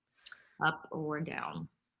 Up or down?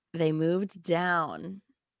 They moved down.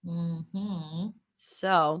 Mm-hmm.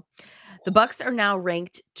 So the Bucs are now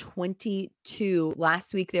ranked 22.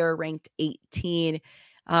 Last week they were ranked 18.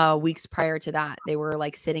 Weeks prior to that, they were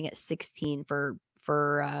like sitting at 16 for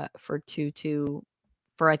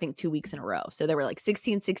I think 2 weeks in a row. So they were like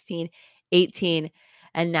 16, 16, 18,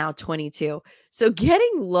 and now 22. So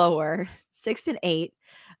getting lower, 6 and 8.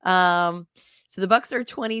 So the Bucs are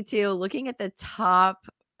 22. Looking at the top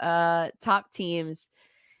teams,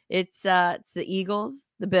 it's the Eagles,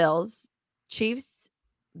 the Bills, Chiefs,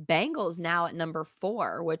 Bengals now at number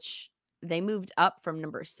 4, which they moved up from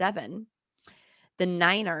number 7. The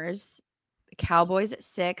Niners, the Cowboys at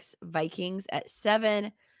 6, Vikings at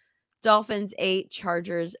 7, Dolphins 8,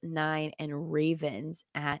 Chargers 9, and Ravens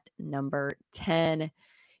at number 10.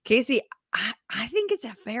 Casey, I think it's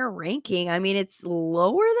a fair ranking. I mean, it's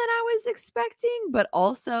lower than I was expecting, but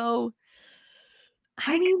also,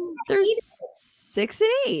 I mean, there's 6 and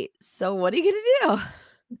 8. So what are you going to do?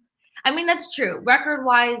 I mean, that's true.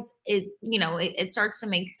 Record-wise, it starts to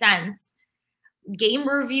make sense. Game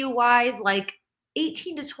review-wise, like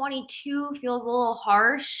 18 to 22 feels a little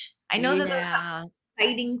harsh. I know that they're not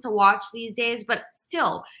exciting to watch these days, but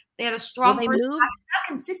still, they had a strong first half. It's not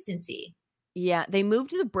consistency. Yeah, they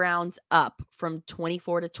moved the Browns up from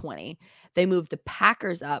 24 to 20. They moved the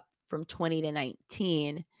Packers up from 20 to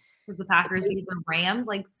 19. Because the Packers beat the Rams,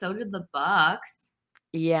 like so did the Bucs.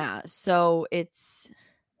 Yeah, so it's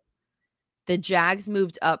the Jags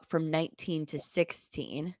moved up from 19 to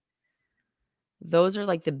 16. Those are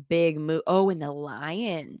like the big move. Oh, and the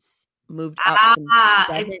Lions moved up from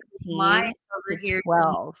 17 to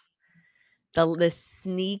 12. The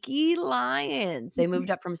sneaky Lions, they moved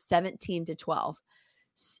up from 17 to 12.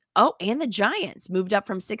 Oh, and the Giants moved up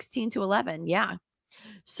from 16 to 11. Yeah.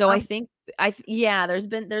 So I think there's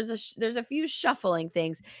a few shuffling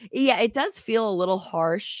things. Yeah, it does feel a little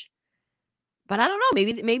harsh. But I don't know,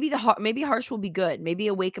 maybe harsh will be good. Maybe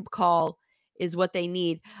a wake-up call is what they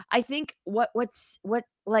need. I think what's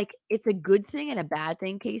it's a good thing and a bad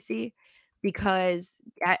thing, Casey, because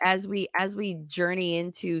as we journey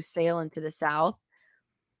into sail into the South,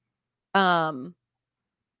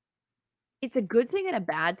 it's a good thing and a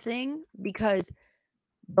bad thing because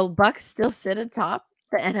the Bucs still sit atop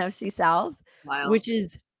the NFC South, which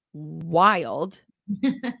is wild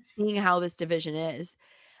seeing how this division is.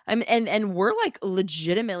 And we're like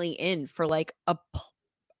legitimately in for like a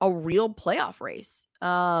real playoff race.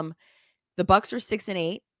 The Bucs are 6 and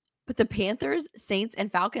 8, but the Panthers, Saints,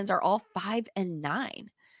 and Falcons are all 5 and 9.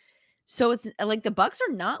 So it's like the Bucs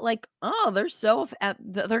are not like, oh, they're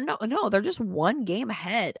they're just one game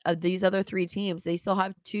ahead of these other 3 teams. They still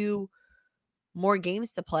have 2 more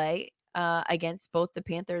games to play against both the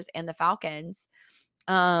Panthers and the Falcons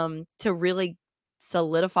to really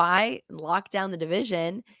solidify and lock down the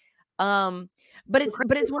division. But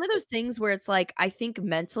it's one of those things where it's like, I think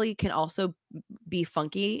mentally can also be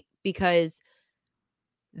funky because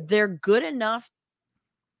they're good enough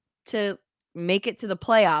to make it to the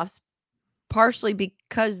playoffs, partially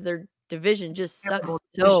because their division just sucks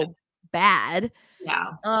so bad.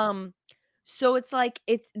 Yeah. So it's like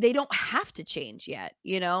they don't have to change yet,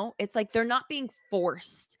 It's like they're not being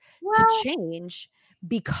forced to change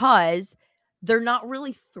because they're not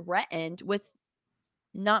really threatened with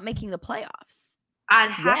not making the playoffs.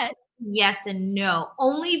 I'd have to say yes and no,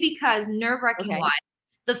 only because nerve-wracking wise,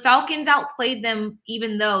 the Falcons outplayed them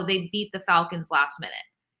even though they beat the Falcons last minute.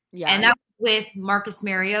 Yeah. And that was with Marcus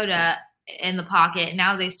Mariota in the pocket.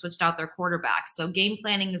 Now they switched out their quarterbacks. So game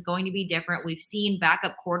planning is going to be different. We've seen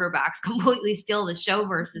backup quarterbacks completely steal the show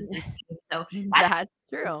versus this team. So that's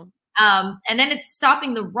true. And then it's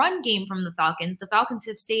stopping the run game from the Falcons. The Falcons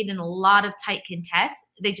have stayed in a lot of tight contests.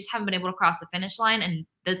 They just haven't been able to cross the finish line. And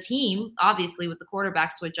the team, obviously, with the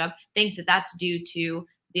quarterback switch up, thinks that that's due to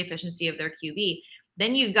the efficiency of their QB.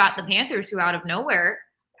 then you've got the Panthers who out of nowhere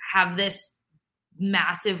have this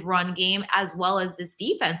massive run game as well as this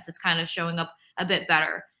defense that's kind of showing up a bit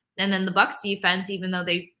better. And then the Bucs defense, even though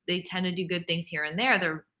they tend to do good things here and there,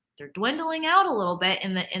 they're dwindling out a little bit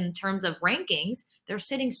in terms of rankings. They're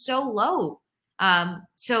sitting so low.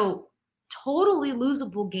 So totally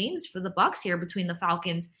losable games for the Bucs here between the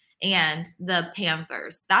Falcons and the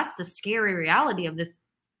Panthers. That's the scary reality of this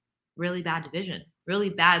really bad division. Really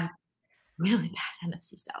bad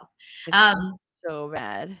NFC South. So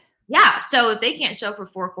bad. Yeah. So if they can't show for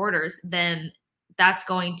 4 quarters, then that's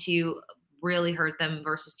going to really hurt them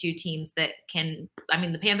versus 2 teams that can. I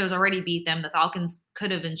mean, the Panthers already beat them. The Falcons could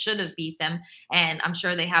have and should have beat them. And I'm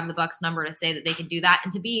sure they have the Bucs number to say that they can do that.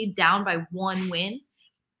 And to be down by 1 win,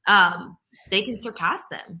 they can surpass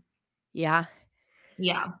them. Yeah.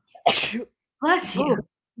 Yeah. Bless you.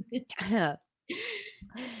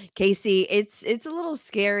 Casey, it's a little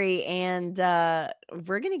scary, and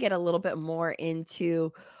we're going to get a little bit more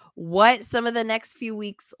into what some of the next few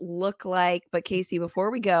weeks look like. But Casey,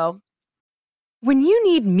 before we go, when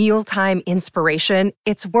you need mealtime inspiration,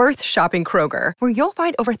 it's worth shopping Kroger, where you'll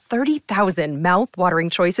find over 30,000 mouth-watering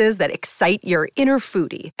choices that excite your inner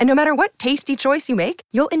foodie. And no matter what tasty choice you make,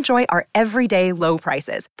 you'll enjoy our everyday low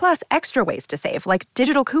prices, plus extra ways to save, like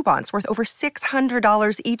digital coupons worth over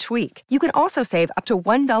 $600 each week. You can also save up to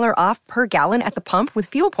 $1 off per gallon at the pump with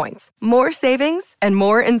fuel points. More savings and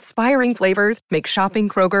more inspiring flavors make shopping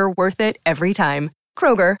Kroger worth it every time.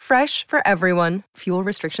 Kroger, fresh for everyone. Fuel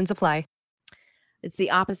restrictions apply. it's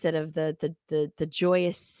the opposite of the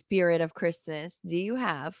joyous spirit of Christmas. Do you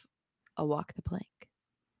have a walk the plank?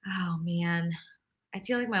 Oh man, I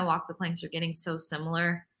feel like my walk the planks are getting so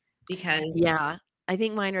similar because Yeah, I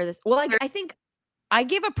think mine are this. Well, I think I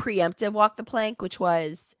gave a preemptive walk the plank, which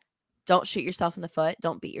was don't shoot yourself in the foot,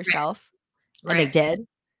 don't beat yourself, and they Right. did.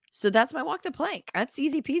 So that's my walk the plank. That's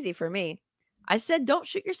easy peasy for me. I said don't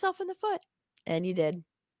shoot yourself in the foot, and you did.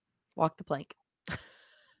 Walk the plank.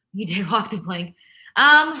 You did walk the plank.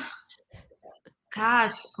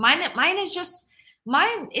 Gosh, mine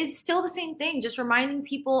is still the same thing. Just reminding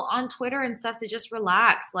people on Twitter and stuff to just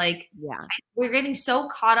relax. Like Yeah. we're getting so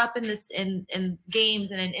caught up in this in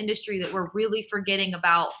games and in industry that we're really forgetting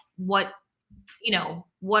about what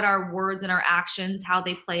our words and our actions, how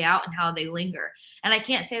they play out and how they linger. And I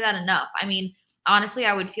can't say that enough. I mean, honestly,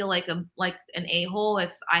 I would feel like an a-hole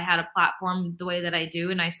if I had a platform the way that I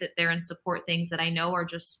do and I sit there and support things that I know are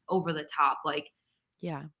just over the top. Like,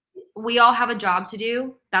 Yeah. we all have a job to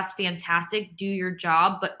do. That's fantastic. Do your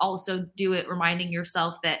job, but also do it reminding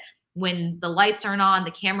yourself that when the lights aren't on,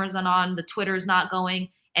 the cameras aren't on, the Twitter's not going,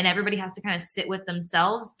 and everybody has to kind of sit with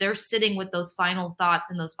themselves, they're sitting with those final thoughts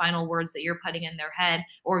and those final words that you're putting in their head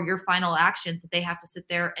or your final actions that they have to sit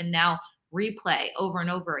there and now replay over and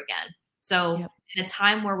over again. So Yep. in a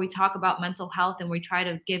time where we talk about mental health and we try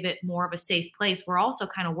to give it more of a safe place, we're also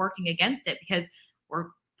kind of working against it because we're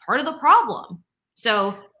part of the problem.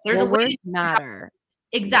 So there's Well, a way words matter.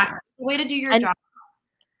 exactly Yeah. a way to do your And- job.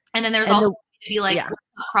 And then there's and also the- to be like, yeah. let's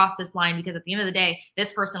not cross this line because at the end of the day,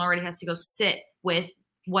 this person already has to go sit with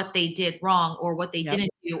what they did wrong or what they Yep.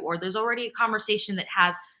 didn't do, or there's already a conversation that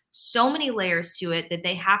has so many layers to it that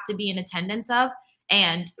they have to be in attendance of,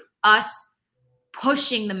 and us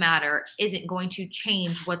pushing the matter isn't going to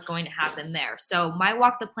change what's going to happen there. So my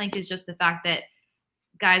walk the plank is just the fact that,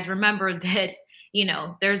 guys, remember that,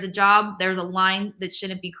 there's a job, there's a line that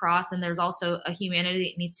shouldn't be crossed, and there's also a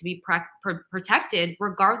humanity that needs to be protected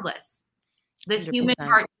regardless. The human 100%.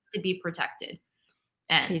 heart needs to be protected.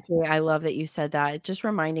 And Casey, I love that you said that. Just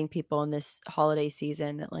reminding people in this holiday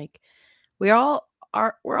season that like we're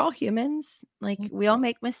all humans. Like we all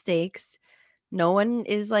make mistakes. No one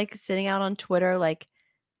is like sitting out on Twitter like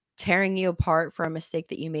tearing you apart for a mistake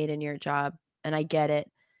that you made in your job. And I get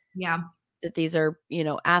it yeah, that these are,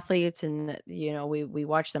 athletes and that, we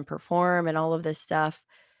watch them perform and all of this stuff,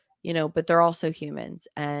 but they're also humans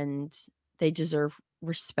and they deserve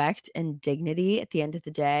respect and dignity at the end of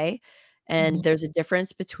the day. And Mhm. there's a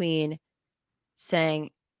difference between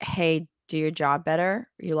saying, hey, do your job better,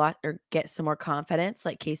 or get some more confidence,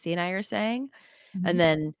 like Casey and I are saying, Mhm. and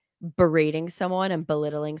then berating someone and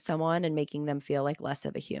belittling someone and making them feel like less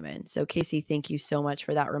of a human. So Casey, thank you so much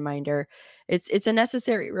for that reminder. It's a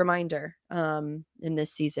necessary reminder in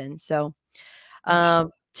this season. So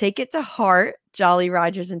take it to heart, Jolly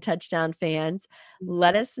Rogers and Touchdown fans.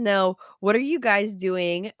 Let us know, what are you guys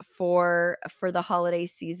doing for the holiday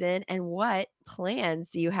season, and what plans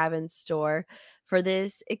do you have in store for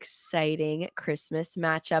this exciting Christmas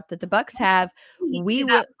matchup that the Bucs have? We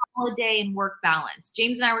will. That holiday and work balance.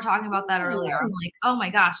 James and I were talking about that earlier. I'm like, oh my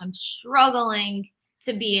gosh, I'm struggling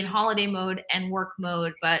to be in holiday mode and work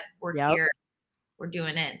mode, but we're Yep. here. We're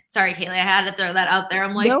doing it. Sorry, Kaylee, I had to throw that out there.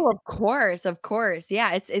 I'm like, no, of course.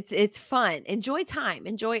 Yeah, it's fun. Enjoy time.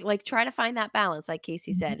 Try to find that balance, like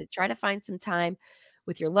Casey said. Try to find some time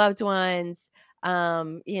with your loved ones.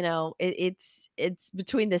 It's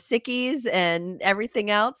between the sickies and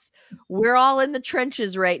everything else. We're all in the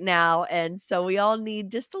trenches right now, and so we all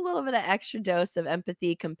need just a little bit of extra dose of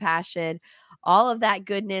empathy, compassion, all of that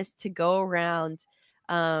goodness to go around,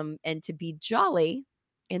 and to be jolly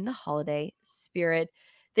in the holiday spirit.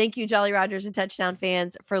 Thank you, Jolly Rogers and Touchdown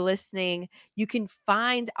fans, for listening. You can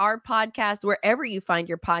find our podcast wherever you find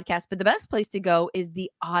your podcast, but the best place to go is the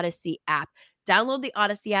Odyssey app. Download the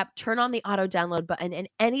Odyssey app, turn on the auto download button, and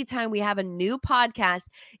anytime we have a new podcast,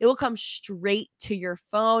 it will come straight to your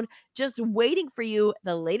phone, just waiting for you,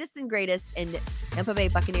 the latest and greatest in Tampa Bay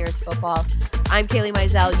Buccaneers football. I'm Kaylee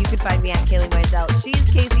Mizell. You can find me at Kaylee Mizell.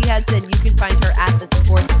 She's Casey Hudson. You can find her at The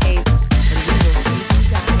Sports